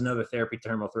 And here's another therapy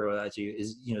term I'll throw at you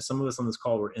is, you know, some of us on this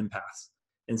call were empaths.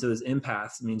 And so as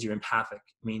empaths means you're empathic,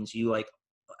 means you like,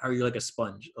 are you like a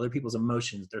sponge? Other people's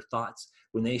emotions, their thoughts,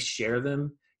 when they share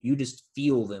them, you just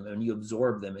feel them and you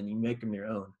absorb them and you make them your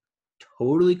own.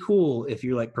 Totally cool if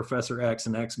you're like Professor X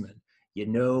and X-Men, you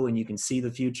know, and you can see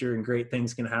the future and great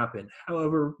things can happen.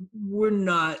 However, we're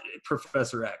not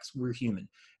Professor X. We're human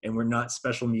and we're not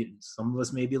special mutants. Some of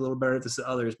us may be a little better at this than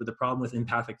others, but the problem with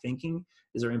empathic thinking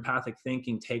is our empathic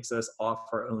thinking takes us off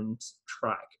our own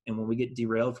track. And when we get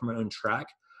derailed from our own track,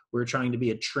 we're trying to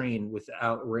be a train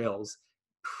without rails.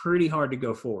 Pretty hard to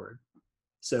go forward.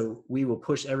 So we will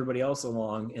push everybody else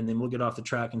along, and then we'll get off the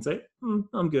track and say,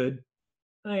 I'm good.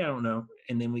 I don't know.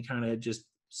 And then we kind of just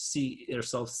see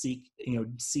ourselves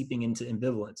seeping into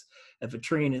ambivalence. If a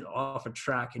train is off a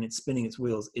track and it's spinning its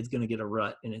wheels, it's going to get a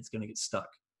rut and it's going to get stuck.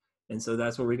 And so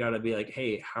that's where we got to be like,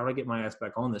 hey, how do I get my ass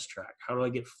back on this track? How do I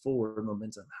get forward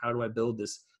momentum? How do I build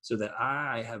this so that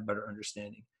I have better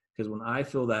understanding? Because when I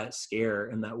feel that scare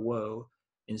and that woe,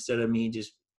 instead of me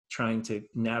just trying to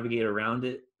navigate around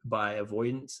it by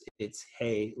avoidance, it's,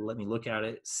 hey, let me look at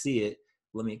it, see it,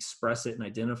 let me express it and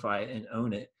identify it and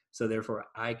own it. So therefore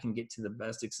I can get to the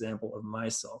best example of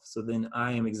myself. So then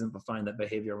I am exemplifying that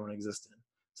behavior I want to exist in.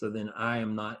 So then I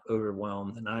am not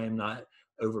overwhelmed and I am not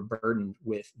overburdened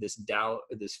with this doubt,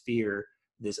 this fear,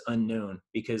 this unknown,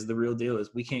 because the real deal is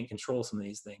we can't control some of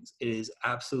these things. It is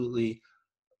absolutely,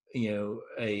 you know,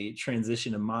 a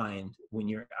transition of mind when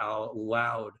you're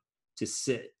allowed to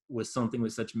sit with something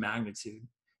with such magnitude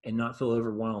and not feel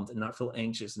overwhelmed and not feel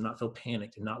anxious and not feel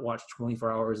panicked and not watch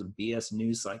 24 hours of BS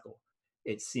news cycle.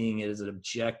 It's seeing it as an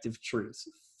objective truth,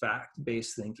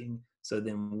 fact-based thinking. So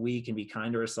then we can be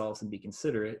kind to ourselves and be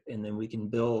considerate, and then we can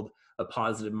build a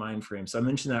positive mind frame. So I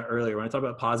mentioned that earlier. When I talk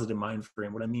about positive mind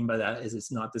frame, what I mean by that is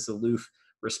it's not this aloof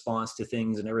response to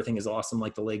things and everything is awesome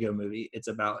like the Lego movie. It's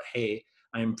about, hey,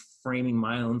 I'm framing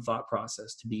my own thought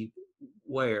process to be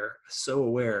aware, so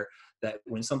aware that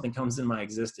when something comes in my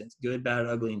existence, good, bad,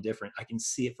 ugly, and different, I can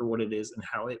see it for what it is and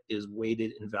how it is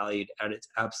weighted and valued at its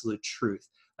absolute truth.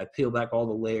 I peel back all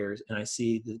the layers and I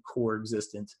see the core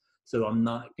existence. So I'm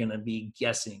not going to be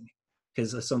guessing,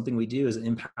 because something we do as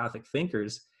empathic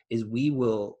thinkers is we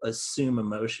will assume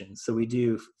emotions. So we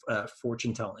do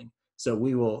fortune telling. So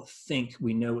we will think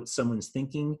we know what someone's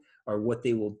thinking or what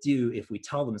they will do if we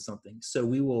tell them something. So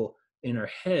we will, in our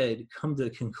head, come to a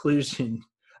conclusion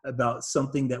about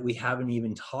something that we haven't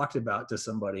even talked about to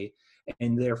somebody.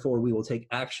 And therefore we will take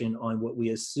action on what we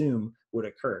assume would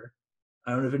occur.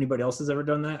 I don't know if anybody else has ever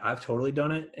done that. I've totally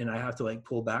done it. And I have to like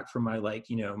pull back from my, like,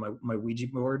 you know, my Ouija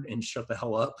board and shut the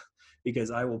hell up,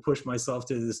 because I will push myself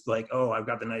to this, like, oh, I've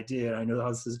got an idea. I know how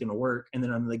this is going to work. And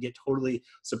then I'm going to get totally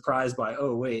surprised by,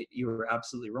 oh, wait, you were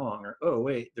absolutely wrong. Or, oh,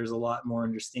 wait, there's a lot more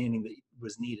understanding that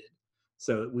was needed.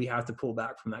 So we have to pull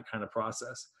back from that kind of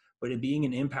process. But being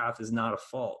an empath is not a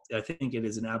fault. I think it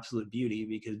is an absolute beauty,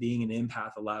 because being an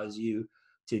empath allows you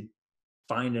to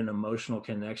find an emotional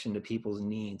connection to people's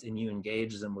needs and you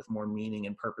engage them with more meaning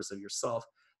and purpose of yourself.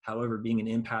 However, being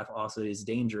an empath also is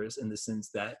dangerous in the sense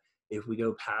that if we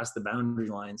go past the boundary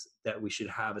lines that we should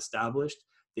have established,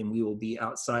 then we will be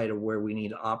outside of where we need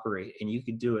to operate. And you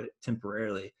could do it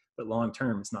temporarily, but long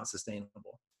term, it's not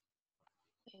sustainable.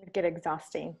 It would get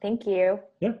exhausting. Thank you.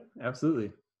 Yeah,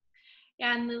 absolutely.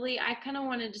 Yeah, and Lily, I kind of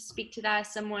wanted to speak to that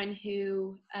as someone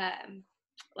who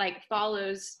like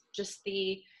follows just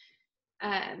the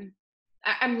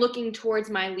I'm looking towards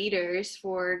my leaders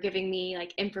for giving me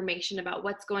like information about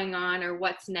what's going on or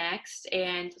what's next.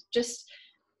 And just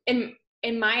in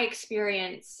my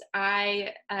experience,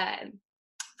 I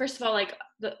first of all, like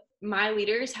my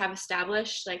leaders have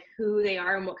established like who they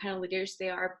are and what kind of leaders they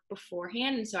are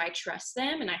beforehand. And so I trust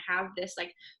them and I have this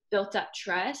like built up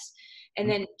trust. And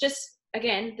then just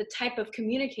again, the type of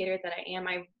communicator that I am,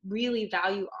 I really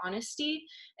value honesty.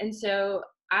 And so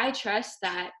I trust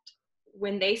that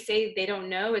when they say they don't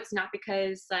know, it's not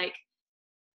because like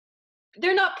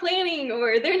they're not planning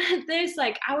or they're not this.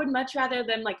 Like I would much rather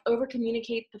them like over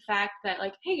communicate the fact that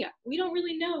like, hey, we don't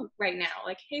really know right now,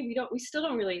 like, hey, we still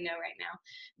don't really know right now,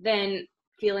 than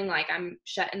feeling like I'm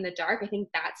shut in the dark. I think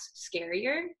that's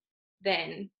scarier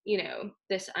than, you know,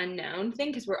 this unknown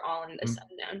thing, because we're all in this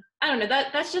unknown. I don't know,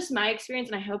 that's just my experience,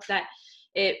 and I hope that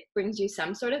it brings you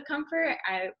some sort of comfort.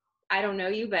 I don't know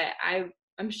you, but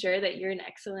I'm sure that you're an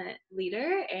excellent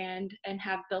leader and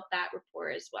have built that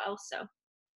rapport as well. So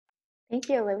Thank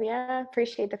you, Olivia.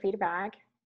 Appreciate the feedback.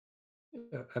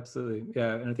 Yeah, absolutely.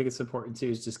 Yeah. And I think it's important too,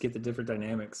 is just get the different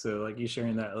dynamics. So like you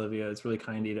sharing that, Olivia, it's really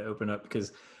kind of you to open up,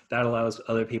 because that allows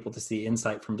other people to see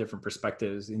insight from different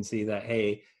perspectives and see that,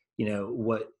 hey, you know,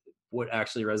 what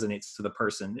actually resonates to the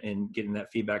person, and getting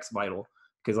that feedback's vital.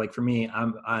 Because like for me,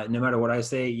 no matter what I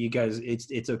say, you guys,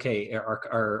 it's okay.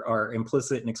 Our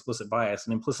implicit and explicit bias,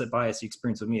 and implicit bias you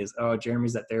experience with me is, oh,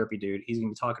 Jeremy's that therapy dude. He's gonna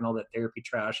be talking all that therapy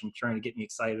trash and trying to get me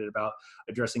excited about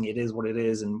addressing it is what it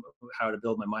is and how to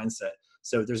build my mindset.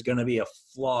 So there's going to be a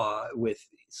flaw with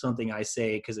something I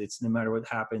say, because it's no matter what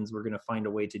happens, we're going to find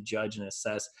a way to judge and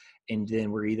assess. And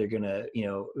then we're either going to, you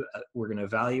know, we're going to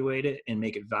evaluate it and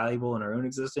make it valuable in our own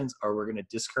existence, or we're going to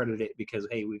discredit it because,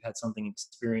 hey, we've had something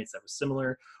experienced that was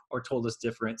similar or told us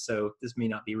different. So this may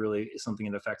not be really something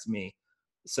that affects me.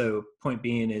 So point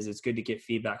being is, it's good to get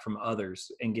feedback from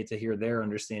others and get to hear their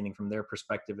understanding from their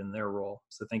perspective and their role.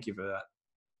 So thank you for that.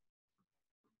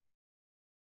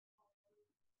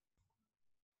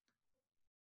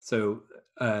 So,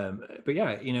 but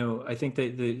yeah, you know, I think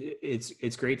that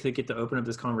it's great to get to open up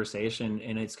this conversation,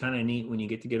 and it's kind of neat when you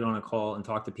get to get on a call and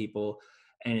talk to people.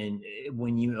 And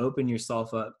when you open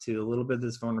yourself up to a little bit of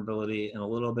this vulnerability and a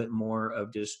little bit more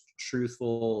of just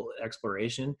truthful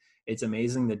exploration, it's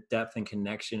amazing the depth and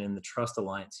connection and the trust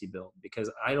alliance you build.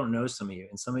 Because I don't know some of you,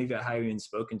 and some of you I haven't even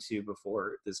spoken to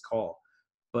before this call,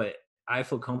 but I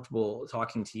feel comfortable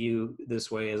talking to you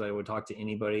this way as I would talk to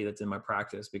anybody that's in my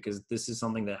practice, because this is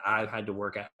something that I've had to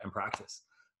work at and practice.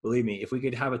 Believe me, if we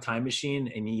could have a time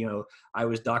machine and, you know, I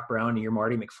was Doc Brown and you're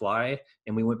Marty McFly,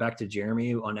 and we went back to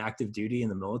Jeremy on active duty in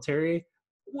the military,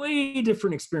 way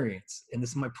different experience. And this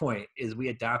is my point, is we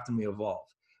adapt and we evolve.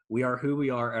 We are who we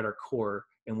are at our core,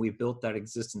 and we built that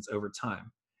existence over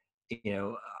time. You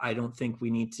know, I don't think we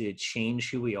need to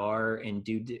change who we are and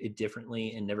do it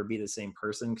differently and never be the same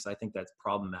person, because I think that's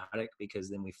problematic, because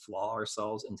then we flaw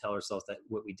ourselves and tell ourselves that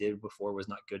what we did before was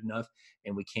not good enough,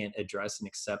 and we can't address and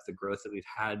accept the growth that we've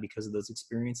had because of those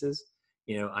experiences.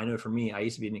 You know, I know for me, I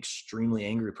used to be an extremely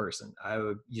angry person.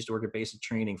 Used to work at basic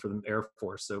training for the Air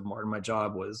Force, so part of my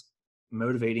job was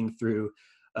motivating through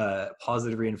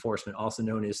positive reinforcement, also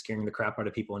known as scaring the crap out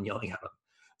of people and yelling at them.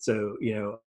 So, you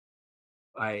know,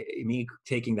 me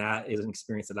taking that is an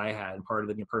experience that I had, and part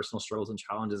of the personal struggles and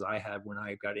challenges I had when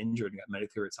I got injured and got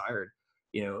medically retired.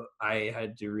 You know, I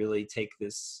had to really take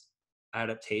this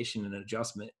adaptation and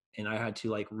adjustment, and I had to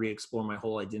like re-explore my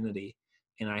whole identity,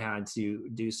 and I had to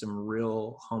do some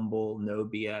real humble, no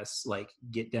BS, like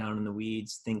get down in the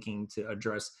weeds thinking to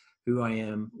address who I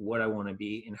am, what I want to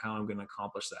be, and how I'm going to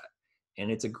accomplish that.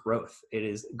 And it's a growth. It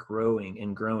is growing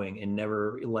and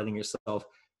never letting yourself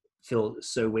feel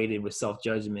so weighted with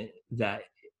self-judgment that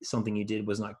something you did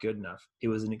was not good enough. It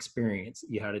was an experience.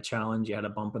 You had a challenge, you had a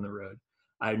bump in the road.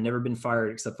 I've never been fired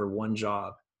except for one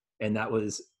job, and that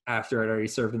was after I'd already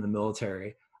served in the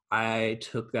military. I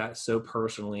took that so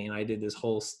personally, and I did this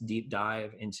whole deep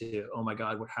dive into, oh my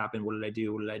God, what happened? What did I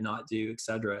do? What did I not do?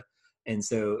 Etc. And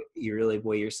so you really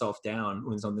weigh yourself down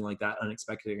when something like that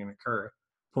unexpected can occur.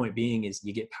 Point being is,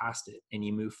 you get past it and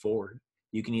you move forward.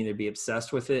 You can either be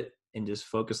obsessed with it and just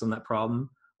focus on that problem,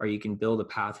 or you can build a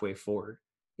pathway forward.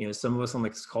 You know, some of us on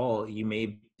this call, you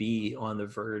may be on the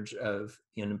verge of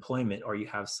unemployment, or you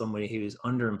have somebody who's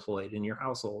underemployed in your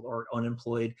household or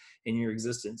unemployed in your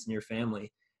existence in your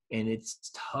family. And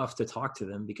it's tough to talk to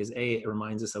them, because it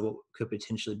reminds us of what could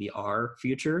potentially be our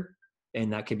future,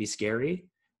 and that could be scary.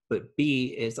 But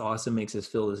B, it also makes us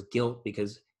feel this guilt,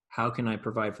 because how can I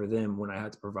provide for them when I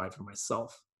have to provide for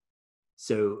myself?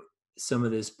 So some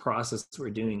of this process we're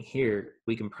doing here,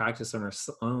 we can practice on our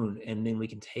own, and then we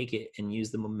can take it and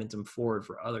use the momentum forward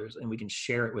for others, and we can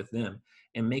share it with them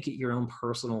and make it your own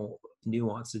personal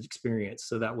nuanced experience.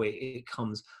 So that way it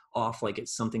comes off like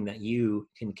it's something that you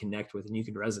can connect with and you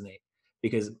can resonate.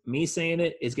 Because me saying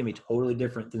it is going to be totally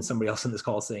different than somebody else on this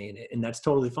call saying it, and that's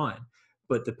totally fine.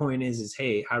 But the point is,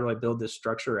 hey, how do I build this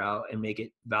structure out and make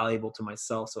it valuable to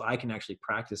myself so I can actually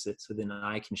practice it, so then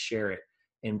I can share it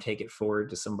and take it forward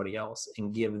to somebody else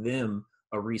and give them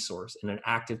a resource and an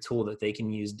active tool that they can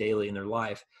use daily in their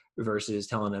life, versus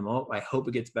telling them, oh, I hope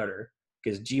it gets better,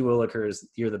 because gee willikers,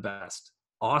 you're the best.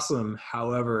 Awesome.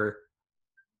 However,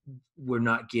 we're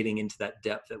not getting into that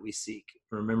depth that we seek.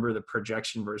 Remember the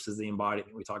projection versus the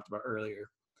embodiment we talked about earlier.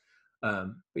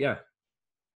 But yeah,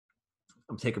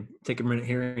 I'm take a minute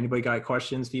here. Anybody got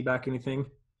questions, feedback, anything?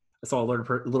 I saw a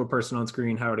little person on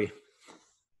screen. Howdy.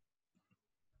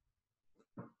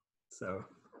 So.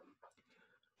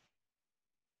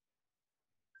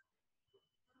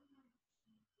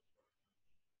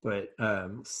 But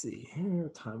let's see here,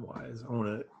 time wise, I don't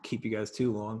want to keep you guys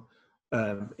too long.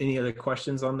 Any other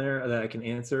questions on there that I can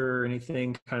answer, or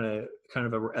anything kind of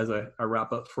as a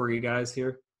wrap up for you guys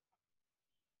here?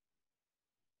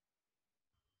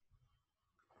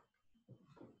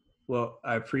 Well,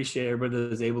 I appreciate everybody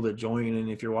that was able to join.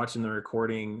 And if you're watching the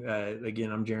recording,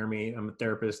 again, I'm Jeremy. I'm a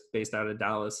therapist based out of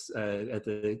Dallas, at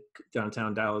the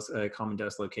downtown Dallas Common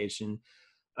Desk location.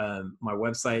 My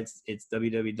website, it's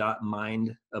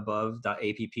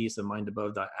www.mindabove.app, so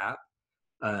mindabove.app.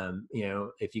 You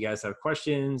know, if you guys have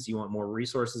questions, you want more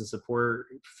resources and support,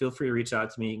 feel free to reach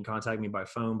out to me. You can contact me by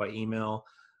phone, by email.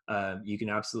 You can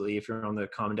absolutely, if you're on the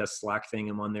Common Desk Slack thing,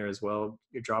 I'm on there as well.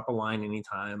 You drop a line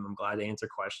anytime. I'm glad to answer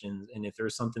questions. And if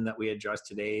there's something that we addressed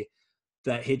today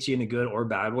that hits you in a good or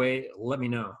bad way, let me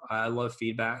know. I love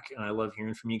feedback and I love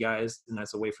hearing from you guys. And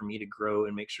that's a way for me to grow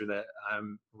and make sure that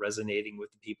I'm resonating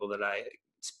with the people that I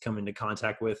come into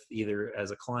contact with, either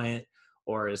as a client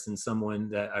or as in someone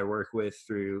that I work with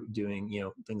through doing, you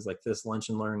know, things like this, lunch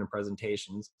and learn and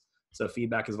presentations. So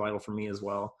feedback is vital for me as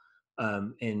well.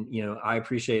 And, you know, I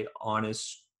appreciate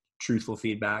honest, truthful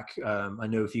feedback. I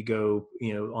know if you go,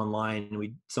 you know,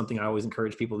 online, something I always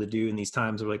encourage people to do in these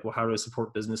times of like, well, how do I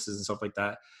support businesses and stuff like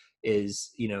that, is,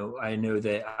 you know, I know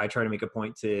that I try to make a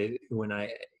point to, when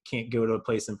I can't go to a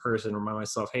place in person, remind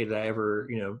myself, hey, did I ever,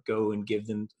 you know, go and give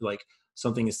them like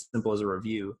something as simple as a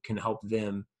review can help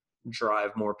them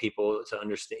drive more people to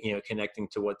understand, you know, connecting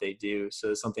to what they do. So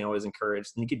it's something I always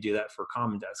encourage. And you could do that for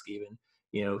Common Desk even.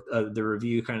 You know, the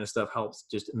review kind of stuff helps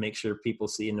just make sure people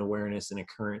see an awareness and a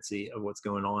currency of what's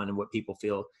going on and what people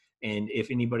feel. And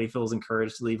if anybody feels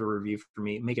encouraged to leave a review for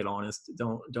me, make it honest.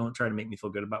 Don't try to make me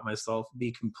feel good about myself.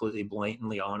 Be completely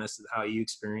blatantly honest with how you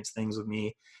experience things with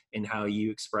me and how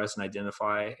you express and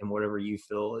identify, and whatever you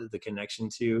feel the connection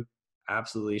to,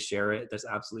 absolutely share it. That's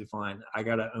absolutely fine. I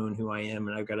got to own who I am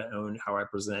and I've got to own how I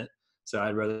present. So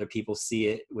I'd rather people see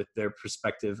it with their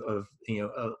perspective of, you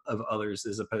know, of others,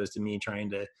 as opposed to me trying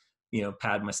to, you know,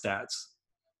 pad my stats.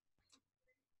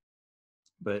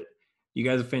 But you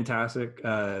guys are fantastic.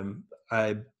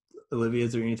 Olivia,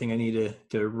 is there anything I need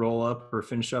to roll up or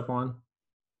finish up on?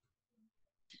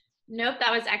 Nope,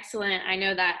 that was excellent. I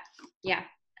know that, yeah,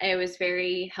 it was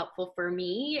very helpful for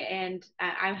me, and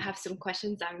I have some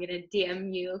questions I'm going to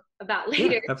DM you about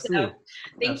later. Yeah, absolutely. So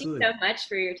thank you so much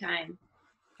for your time.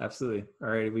 Absolutely. All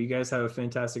right. Well, you guys have a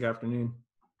fantastic afternoon.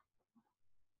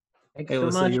 Thanks hey, so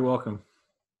Alyssa, much. You're welcome.